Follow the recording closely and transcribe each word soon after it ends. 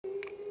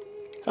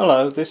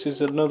Hello, this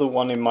is another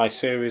one in my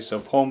series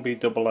of Hornby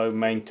Dublo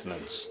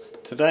maintenance.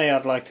 Today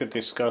I'd like to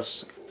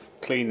discuss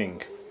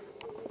cleaning.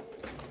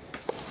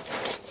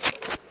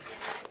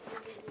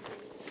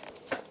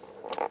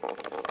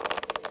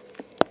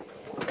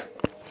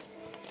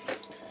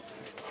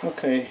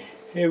 Okay,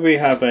 here we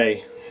have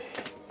a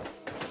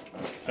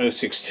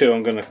 062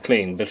 I'm going to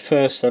clean, but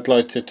first I'd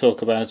like to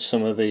talk about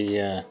some of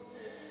the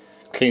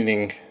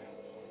cleaning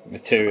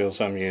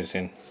materials I'm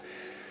using.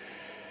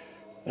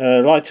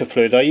 Lighter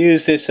fluid. I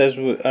use this as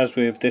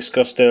we've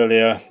discussed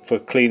earlier for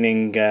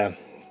cleaning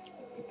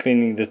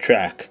the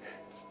track,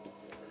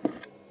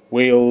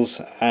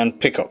 wheels and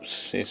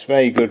pickups. It's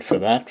very good for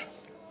that,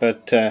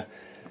 but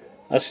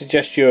I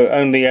suggest you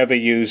only ever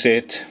use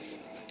it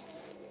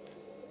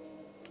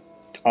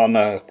on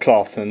a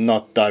cloth and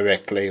not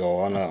directly,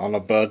 or on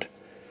a bud,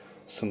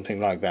 something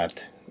like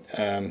that.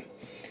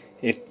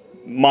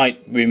 It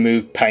might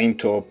remove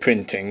paint or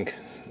printing,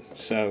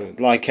 so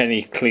like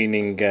any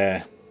cleaning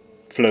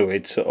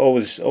fluids,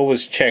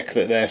 always check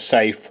that they're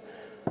safe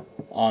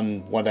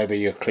on whatever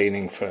you're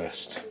cleaning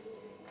first.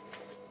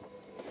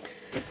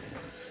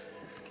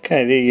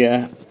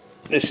 Okay,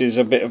 this is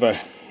a bit of a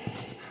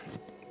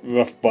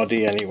rough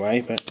body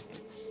anyway, but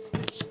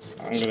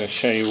I'm going to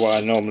show you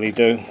what I normally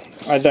do.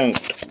 I don't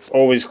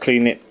always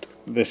clean it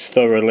this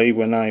thoroughly.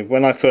 When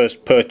I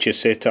first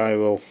purchase it, I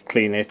will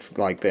clean it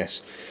like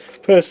this.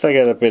 First I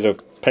get a bit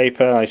of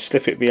paper, I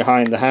slip it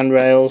behind the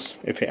handrails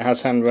if it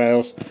has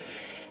handrails,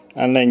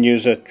 and then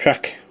use a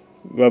track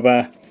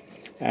rubber,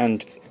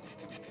 and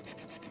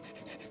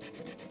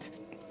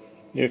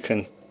you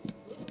can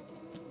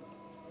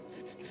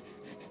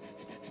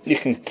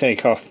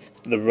take off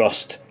the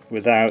rust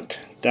without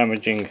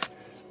damaging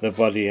the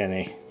body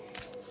any.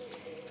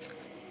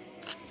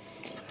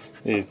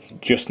 You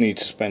just need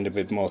to spend a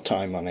bit more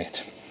time on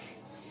it.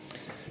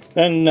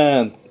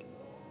 Then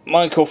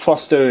Michael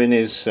Foster in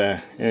his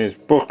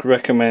book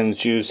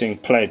recommends using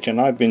Pledge,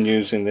 and I've been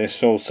using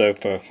this also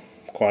for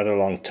quite a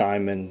long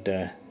time, and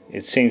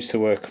it seems to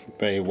work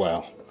very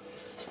well.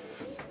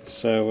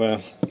 So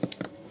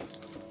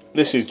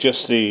this is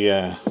just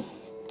the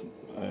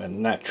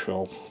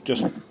natural,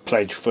 just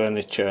Pledge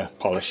furniture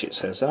polish, it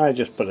says. I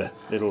just put a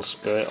little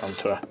squirt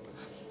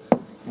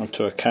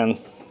onto a can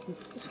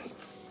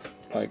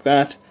like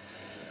that,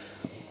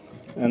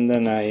 and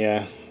then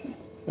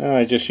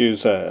I just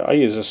use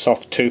a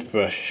soft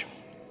toothbrush,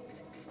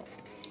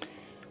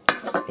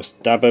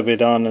 just dab a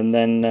bit on, and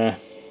then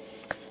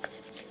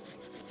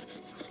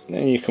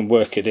you can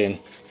work it in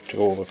to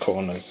all the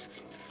corners.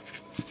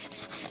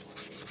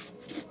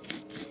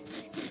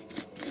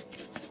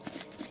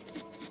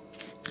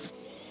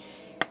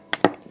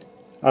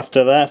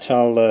 After that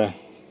I'll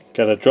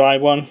get a dry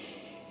one,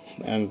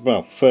 and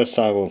well, first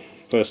of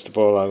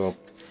all I will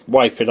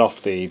wipe it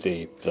off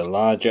the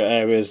larger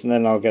areas, and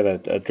then I'll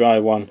get a dry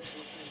one,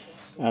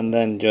 and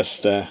then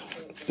just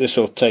this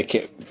will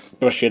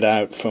brush it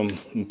out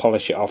and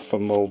polish it off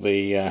from all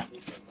the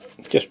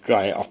just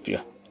dry it off you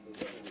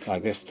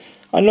like this.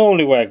 I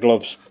normally wear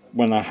gloves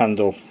when I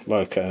handle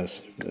locos,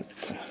 but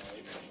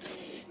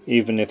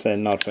even if they're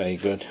not very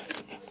good.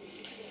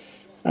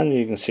 And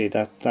you can see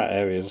that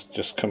area is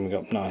just coming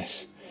up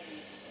nice.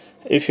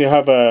 If you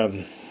have a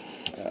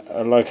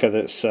loco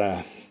that's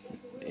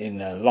in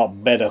a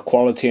lot better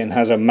quality and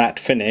has a matte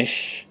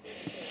finish,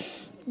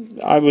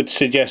 I would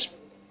suggest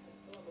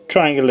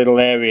trying a little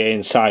area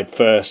inside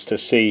first to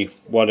see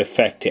what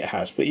effect it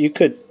has. But you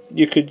could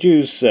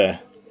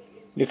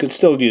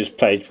still use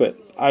Pledge, but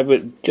I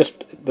would just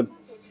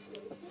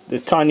the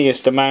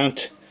tiniest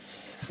amount,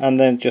 and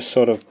then just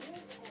sort of,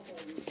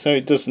 so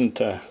it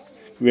doesn't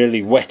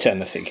really wet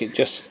anything. It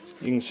just,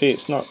 you can see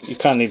it's not, you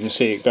can't even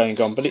see it going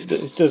on, but it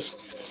does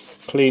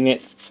clean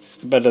it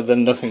better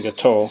than nothing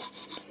at all.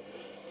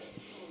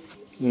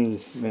 And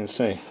then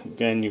say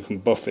again, you can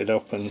buff it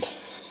up and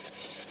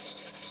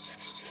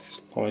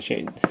polish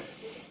it.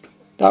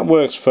 That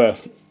works for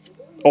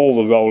all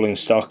the rolling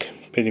stock,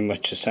 pretty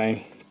much the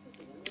same.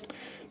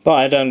 But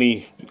I'd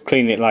only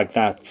clean it like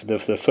that for the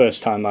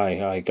first time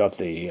I got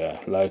the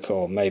loco,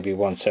 or maybe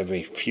once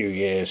every few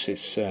years.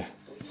 It's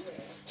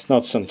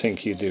not something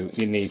you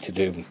need to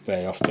do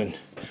very often.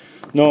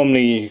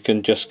 Normally you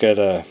can just get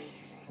a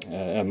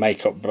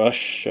makeup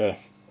brush.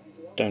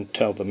 Don't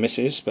tell the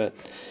missus, but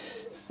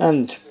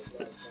and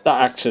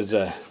that acts as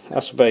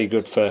that's very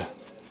good for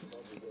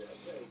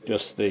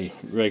just the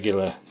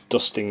regular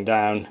dusting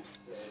down.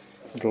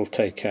 It'll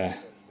take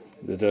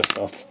the dust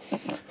off.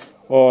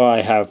 Or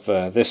I have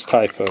this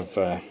type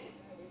of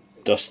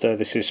duster.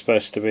 This is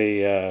supposed to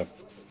be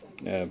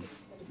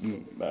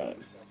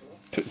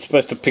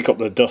supposed to pick up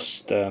the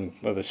dust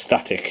with the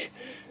static,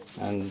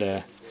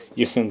 and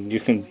you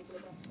can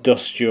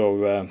dust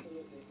your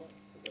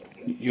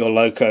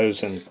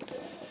locos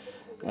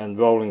and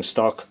rolling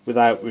stock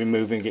without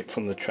removing it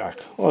from the track.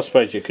 Or I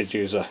suppose you could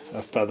use a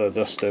feather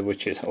duster,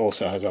 which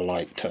also has a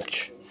light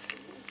touch.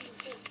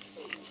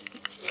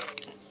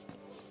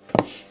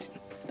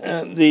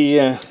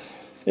 The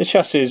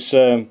chassis,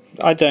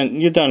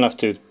 you don't have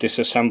to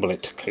disassemble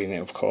it to clean it,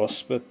 of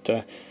course,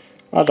 but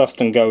I'd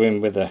often go in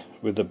with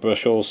the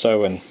brush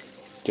also and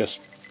just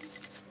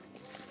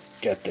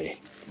get the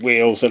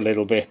wheels a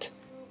little bit.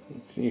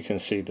 You can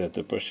see that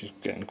the brush is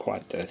getting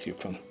quite dirty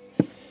from.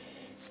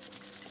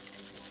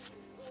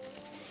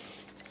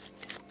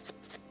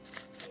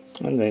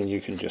 And then you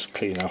can just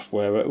clean off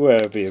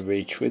wherever you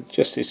reach with.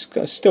 Just it's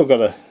still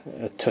got a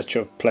touch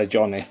of pledge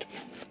on it.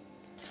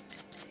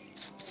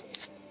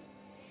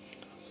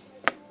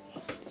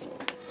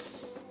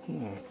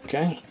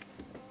 Okay,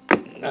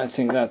 I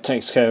think that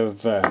takes care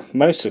of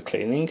most of the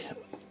cleaning.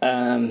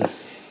 I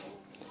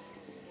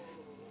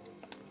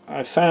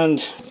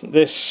found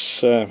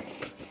this.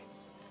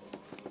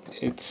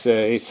 It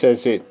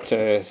says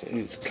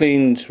it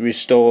cleans,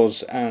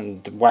 restores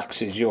and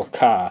waxes your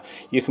car.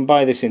 You can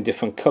buy this in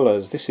different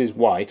colours. This is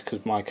white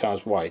because my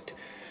car's white,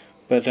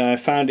 but I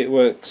found it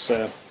works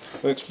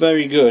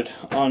very good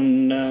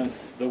on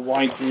the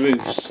white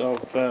roofs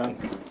of the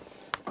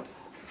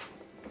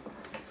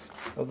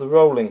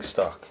rolling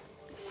stock.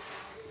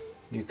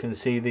 You can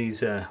see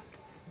these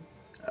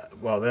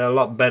well, they're a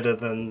lot better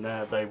than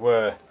they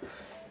were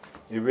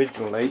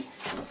originally.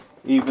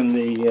 Even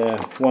the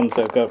ones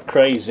that got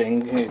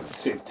crazing, it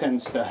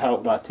tends to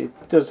help that. It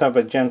does have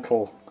a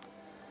gentle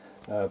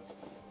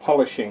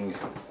polishing,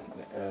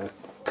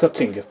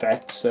 cutting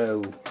effect,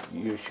 so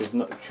you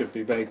should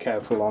be very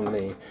careful on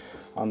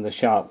the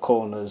sharp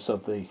corners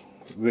of the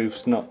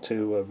roofs not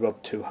to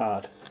rub too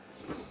hard.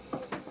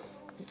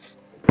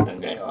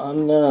 Okay,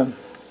 on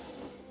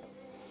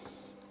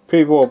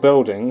pre-war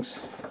buildings,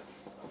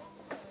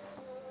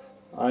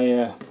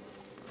 I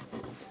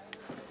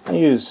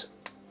use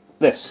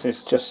this.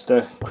 It's just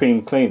a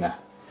cream cleaner,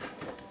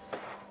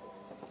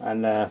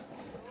 and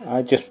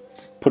I just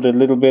put a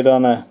little bit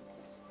on a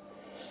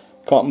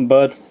cotton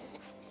bud,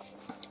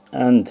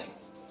 and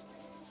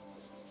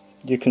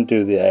you can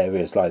do the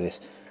areas like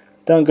this.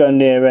 Don't go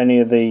near any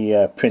of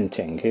the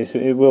printing.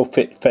 It will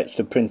fetch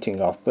the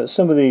printing off, but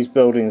some of these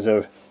buildings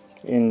are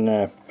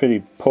in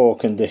pretty poor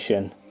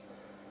condition,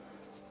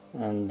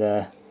 and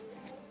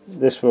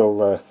this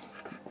will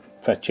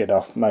fetch it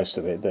off, most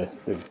of it, the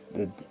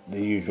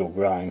usual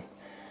grime.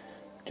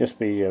 Just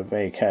be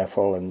very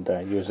careful and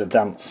use a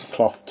damp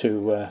cloth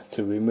to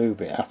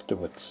remove it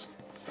afterwards.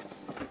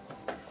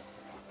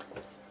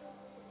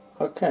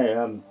 Okay,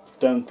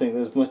 don't think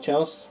there's much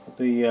else.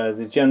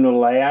 The general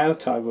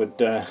layout, I would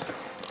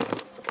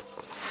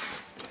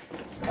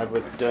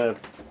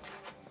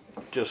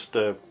just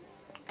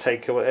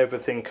take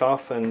everything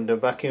off and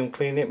vacuum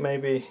clean it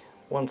maybe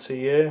once a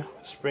year,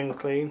 spring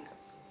clean.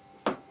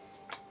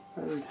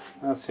 And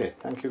that's it.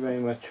 Thank you very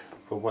much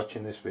for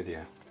watching this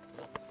video.